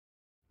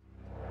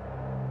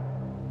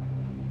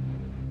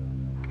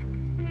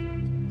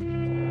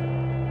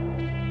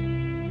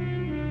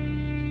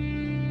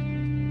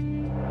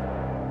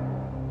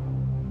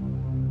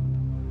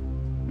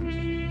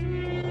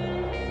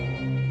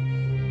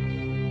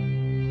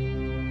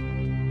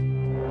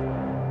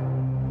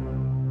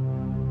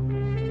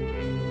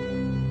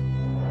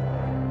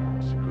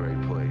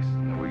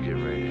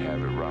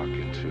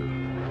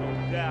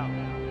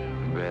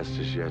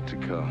yet to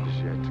come. Is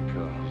yet to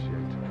come. Is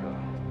yet to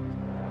come.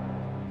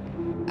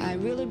 I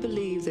really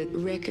believe that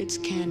records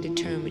can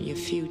determine your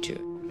future.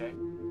 Okay.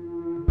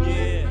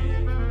 Yeah.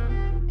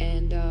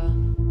 And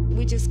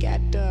we just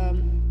got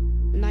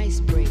nice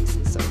breaks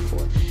and so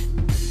forth.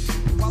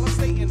 While I'm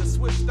staying the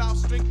switched out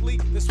strictly,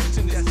 the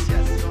switching is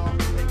yes, y'all,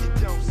 and you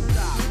don't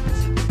stop.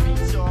 To the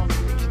beat, y'all,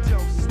 and you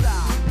don't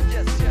stop.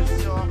 Yes,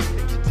 y'all,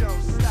 and you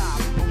don't stop.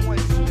 I want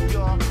you,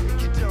 y'all,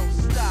 and you don't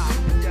stop.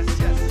 Yes,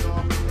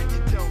 y'all, and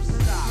you don't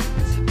stop.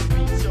 To the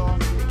beat, y'all,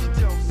 and you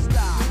don't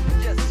stop.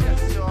 Yes,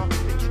 y'all,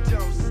 and you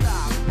don't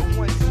stop. I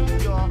want you,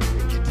 y'all,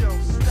 and you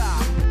don't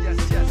stop. Yes,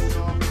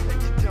 y'all,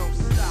 and you don't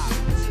stop.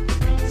 To the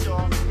beat,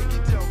 y'all, and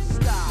you don't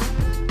stop.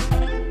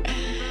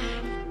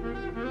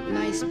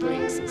 Nice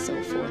breaks and so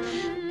forth.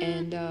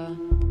 And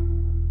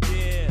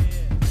yeah.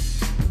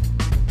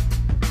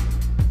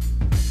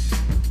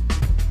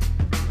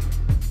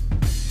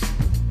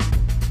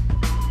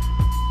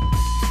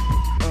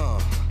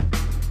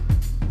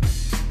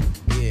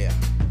 Yeah.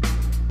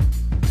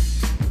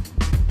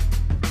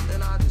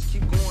 Then I just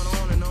keep going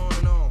on and on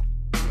and on.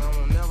 And I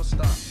won't never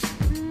stop.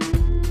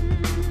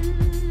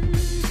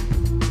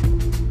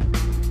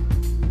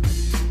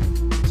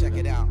 Check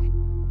it out.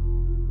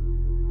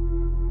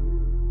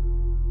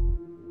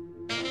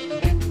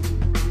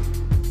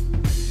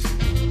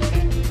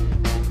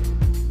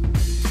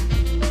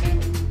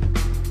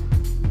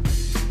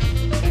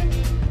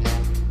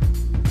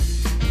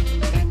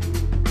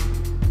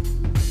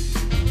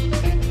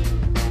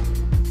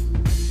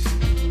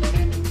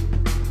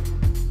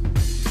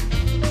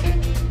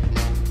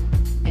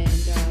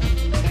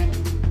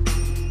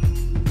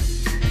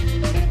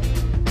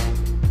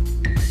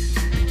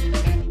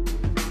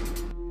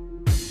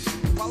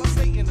 While I'm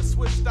staying the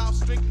switched out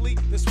strictly,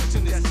 the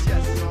switching is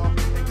yes, y'all,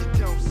 and you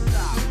don't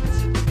stop.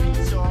 To the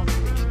beat, y'all,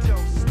 and you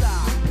don't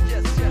stop.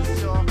 Yes,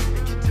 y'all, and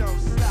you don't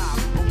stop.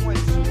 I want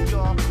you,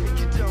 y'all, and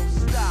you don't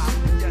stop.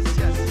 Yes,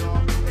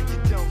 y'all, and you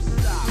don't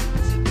stop.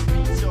 To the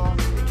beat, y'all,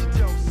 and you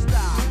don't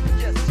stop.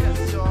 Yes,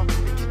 y'all, and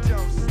you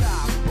don't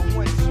stop. I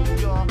want you,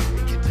 y'all,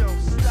 and you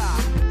don't stop.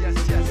 Yes,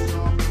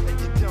 y'all, and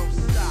you don't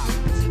stop.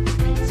 To the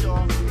beat,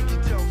 y'all, and you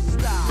don't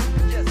stop.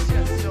 Yes,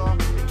 y'all,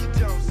 and you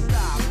don't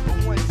stop.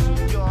 I want you,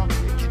 y'all,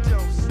 and you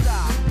don't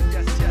stop.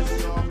 Yes,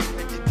 y'all,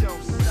 and you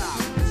don't stop.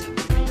 To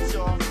the beat,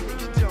 y'all,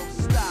 and you don't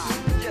stop.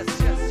 Yes,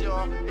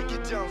 y'all, and you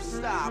don't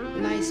stop.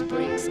 nice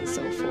breaks and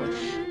so forth.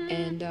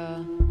 And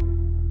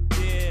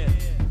Yeah.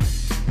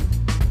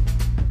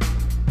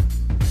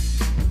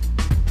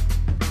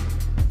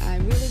 I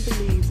really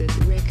believe that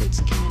records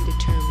can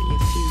determine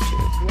your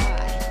future. Why?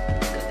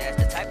 Cause that's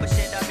the type of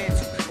shit I'm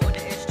into, on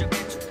the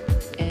instrumental.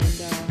 And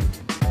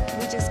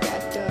we just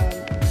got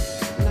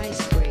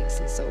nice breaks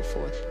and so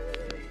forth.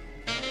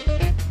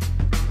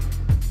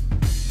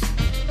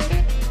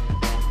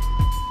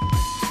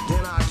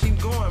 Then I keep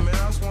going, man. I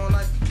just wanna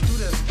like do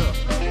that stuff.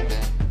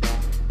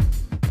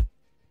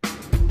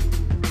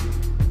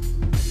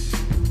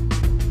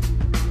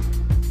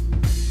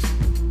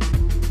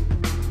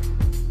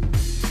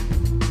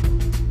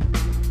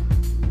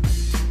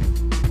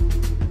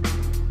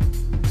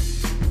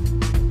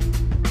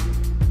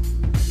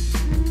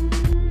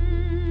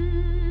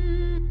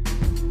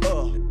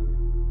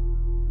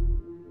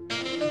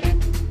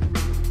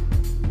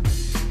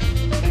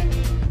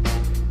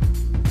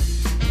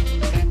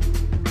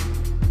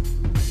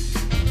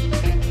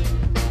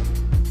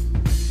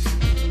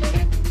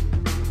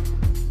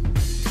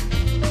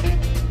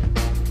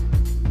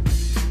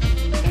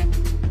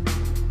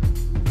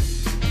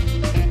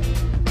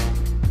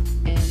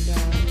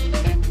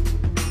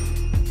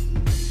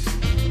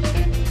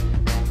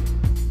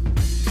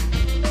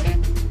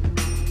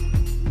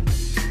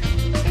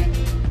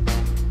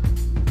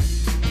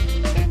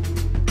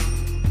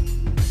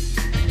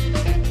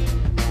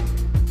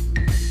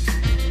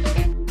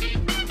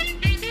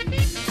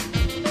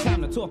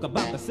 Talk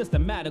about the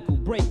systematical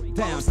While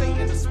breakdown. I'm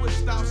staying the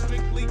switched out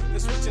strictly, the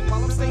switching.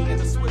 While I'm staying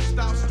the switched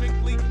out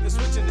strictly, the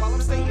switching. While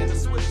I'm staying the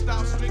switched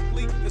out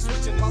strictly, the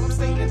switching. While I'm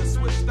staying the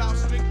switched out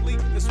strictly,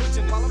 the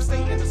switching. While I'm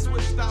staying the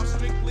switched out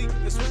strictly,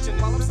 the switching.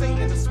 While I'm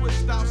staying the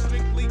switched out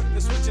strictly,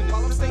 the switching.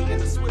 While I'm staying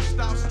the switched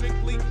out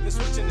strictly, the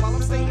switching. While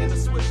I'm staying the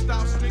switched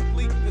out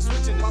strictly, the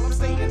switching. While I'm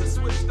staying the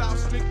switched out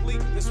strictly,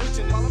 the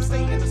switching. While I'm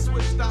staying the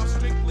switched out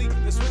strictly,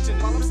 the switching.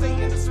 While I'm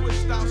staying the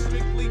switched out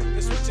strictly,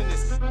 the switching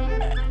is.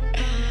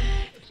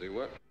 See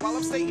what? While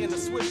I'm staying the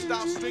switched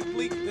out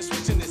strictly, the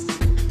switching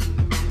is.